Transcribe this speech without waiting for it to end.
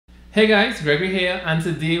Hey guys, Gregory here, and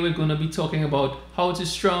today we're going to be talking about how to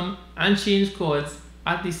strum and change chords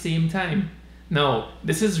at the same time. Now,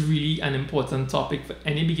 this is really an important topic for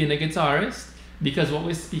any beginner guitarist because what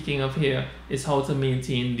we're speaking of here is how to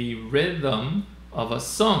maintain the rhythm of a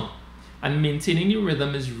song. And maintaining the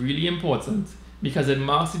rhythm is really important because it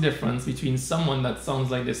marks the difference between someone that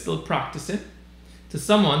sounds like they're still practicing to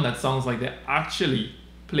someone that sounds like they're actually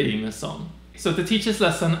playing a song. So to teach this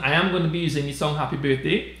lesson, I am going to be using the song Happy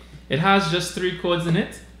Birthday. It has just 3 chords in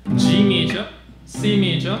it: G major, C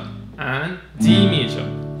major, and D major.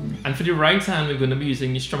 And for the right hand, we're going to be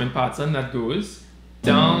using the strumming pattern that goes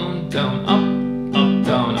down, down, up, up,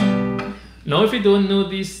 down, up. Now, if you don't know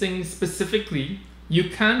these things specifically, you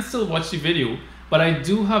can still watch the video, but I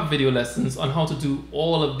do have video lessons on how to do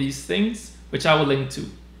all of these things, which I will link to.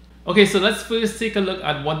 Okay, so let's first take a look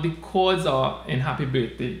at what the chords are in Happy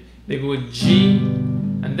Birthday. They go G,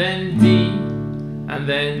 and then D, and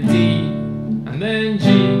then D, and then G,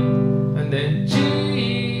 and then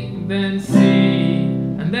G, and then C,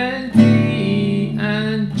 and then D,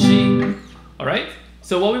 and G. Alright,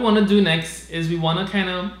 so what we want to do next is we want to kind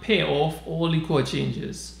of pair off all the chord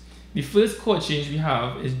changes. The first chord change we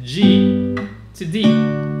have is G to D.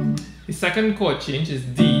 The second chord change is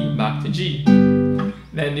D back to G.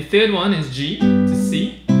 Then the third one is G to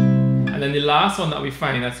C. And then the last one that we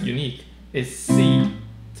find that's unique is C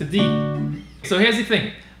to D. So here's the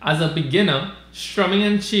thing, as a beginner, strumming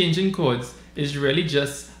and changing chords is really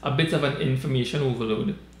just a bit of an information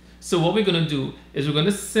overload. So what we're going to do is we're going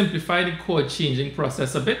to simplify the chord changing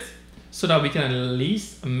process a bit so that we can at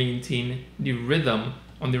least maintain the rhythm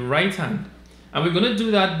on the right hand. And we're going to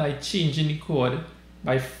do that by changing the chord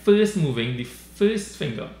by first moving the first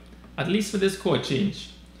finger, at least for this chord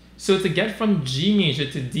change. So to get from G major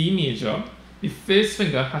to D major, the first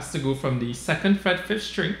finger has to go from the 2nd fret 5th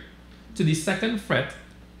string to the 2nd fret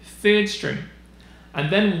 3rd string. And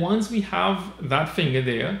then once we have that finger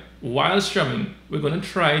there, while strumming, we're going to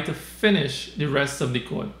try to finish the rest of the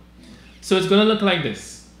chord. So it's going to look like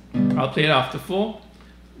this. I'll play it after 4.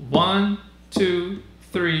 1, 2,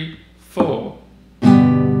 3, 4.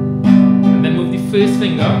 And then move the first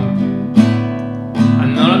finger.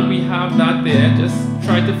 And now that we have that there, just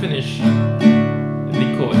try to finish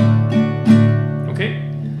the chord. Okay?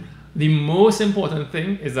 The most important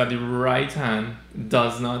thing is that the right hand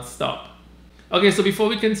does not stop. Okay, so before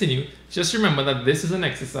we continue, just remember that this is an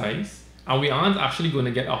exercise and we aren't actually going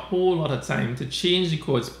to get a whole lot of time to change the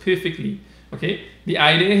chords perfectly. Okay? The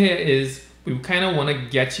idea here is we kind of want to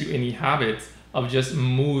get you in the habit of just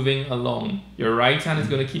moving along. Your right hand is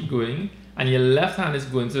going to keep going and your left hand is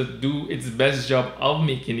going to do its best job of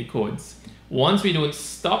making the chords once we don't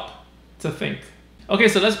stop to think. Okay,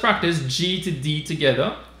 so let's practice G to D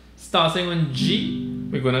together. Starting on G,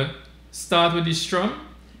 we're going to start with the strum,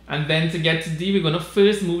 and then to get to D, we're going to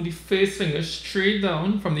first move the first finger straight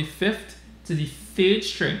down from the 5th to the 3rd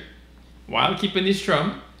string while keeping the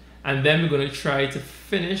strum, and then we're going to try to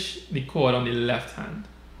finish the chord on the left hand.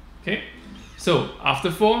 Okay, so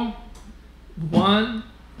after 4, 1,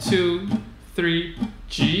 2, 3,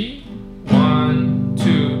 G, 1,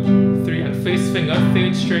 2, 3, and first finger,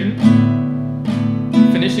 3rd string.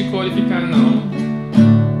 Finish the chord if you can now.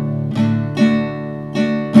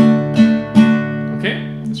 Okay,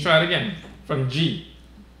 let's try it again. From G,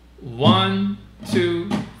 1, 2,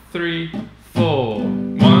 3, 4.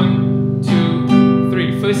 1, 2,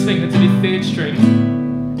 3. First finger to the 3rd string,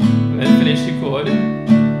 and then finish the chord.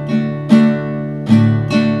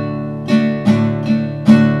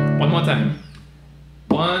 One more time.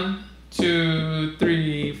 1, 2,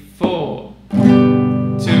 3, 4.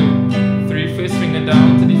 2, 3. First finger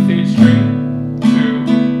down to the 3rd string.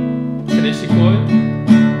 2. Finish the chord.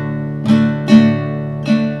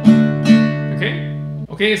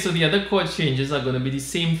 Okay, so the other chord changes are going to be the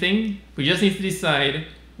same thing. We just need to decide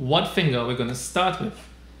what finger we're going to start with.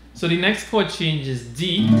 So the next chord change is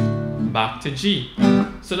D back to G.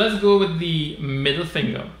 So let's go with the middle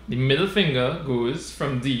finger. The middle finger goes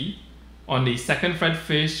from D on the 2nd fret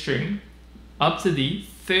 1st string up to the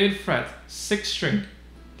 3rd fret 6th string.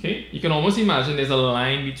 Okay, you can almost imagine there's a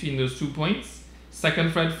line between those 2 points.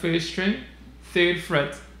 2nd fret 1st string, 3rd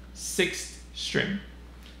fret 6th string.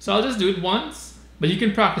 So I'll just do it once. But you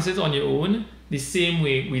can practice it on your own the same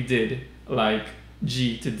way we did like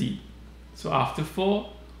G to D. So after 4,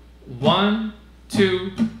 1,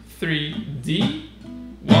 2, 3, D,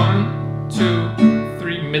 1, 2,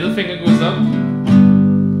 3, middle finger goes up,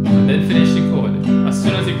 and then finish the chord as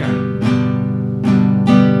soon as you can.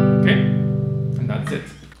 Okay? And that's it.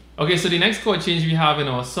 Okay, so the next chord change we have in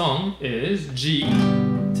our song is G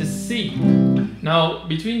to C. Now,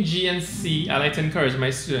 between G and C, I like to encourage my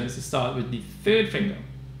students to start with the third finger.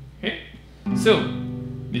 Okay? So,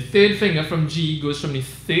 the third finger from G goes from the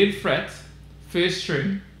third fret, first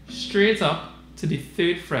string, straight up to the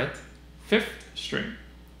third fret, fifth string.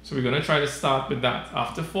 So we're going to try to start with that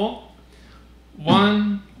after 4.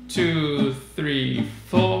 1, 2, 3,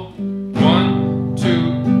 4. 1,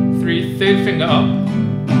 2, 3. Third finger up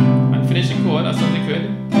and finish the chord as soon as you could.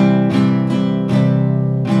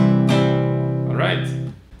 Alright.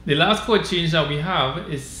 The last chord change that we have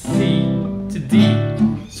is C to D.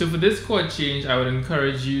 So for this chord change, I would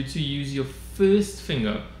encourage you to use your first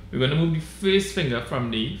finger. We're going to move the first finger from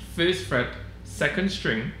the first fret, second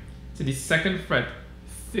string, to the second fret,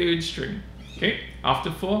 third string. Okay?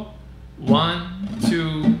 After 4. 1,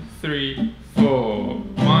 2, 3, 4.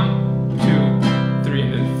 1, 2, 3.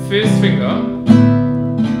 And then first finger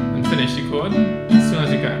and finish the chord as soon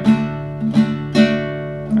as you can.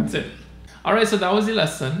 That's it. Alright, so that was the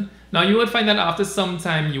lesson. Now you would find that after some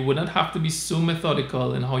time you would not have to be so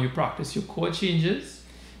methodical in how you practice your chord changes,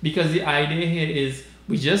 because the idea here is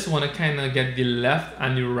we just want to kind of get the left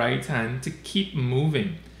and the right hand to keep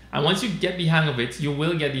moving. And once you get the hang of it, you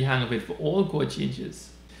will get the hang of it for all chord changes.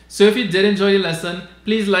 So if you did enjoy the lesson,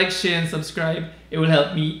 please like, share and subscribe. It will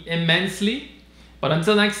help me immensely. But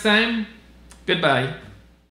until next time, goodbye.